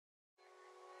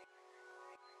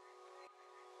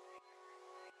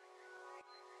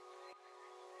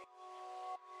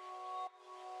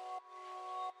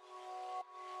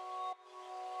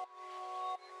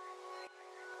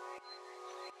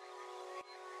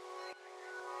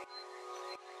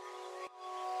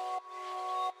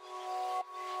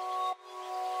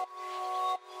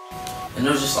And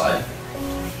it was just like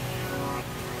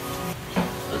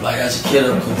as a kid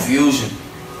of confusion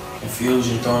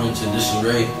thrown into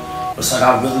disarray. But it's like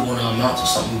I really want to amount to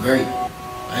something great.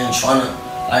 I ain't trying to,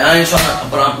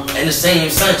 but I'm in the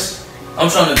same sense. I'm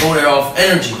trying to go there off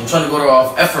energy. I'm trying to go there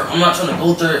off effort. I'm not trying to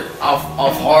go there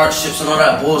off hardships and all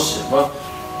that bullshit, bro.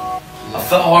 I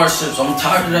felt hardships. I'm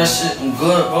tired of that shit. I'm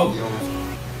good, bro.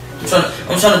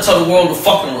 I'm trying to tell the world to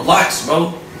fucking relax,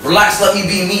 bro. Relax. Let me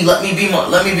be me. Let me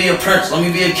be a prince. Let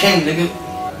me be a king, nigga.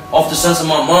 Off the sense of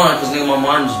my mind, cause nigga, my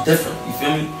mind is different. You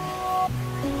feel me?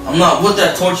 I'm not with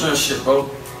that torturing shit, bro.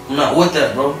 I'm not with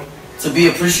that, bro. To be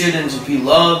appreciated and to be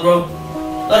loved, bro.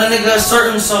 Let a nigga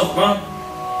assert himself, bro.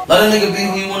 Let a nigga be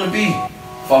who you want to be.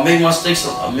 If I make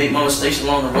my mistakes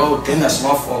along the road, then that's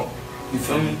my fault. You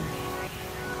feel me?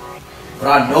 But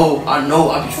I know,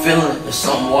 I be feeling it. There's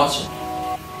something watching.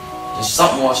 There's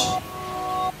something watching.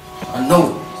 I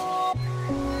know it.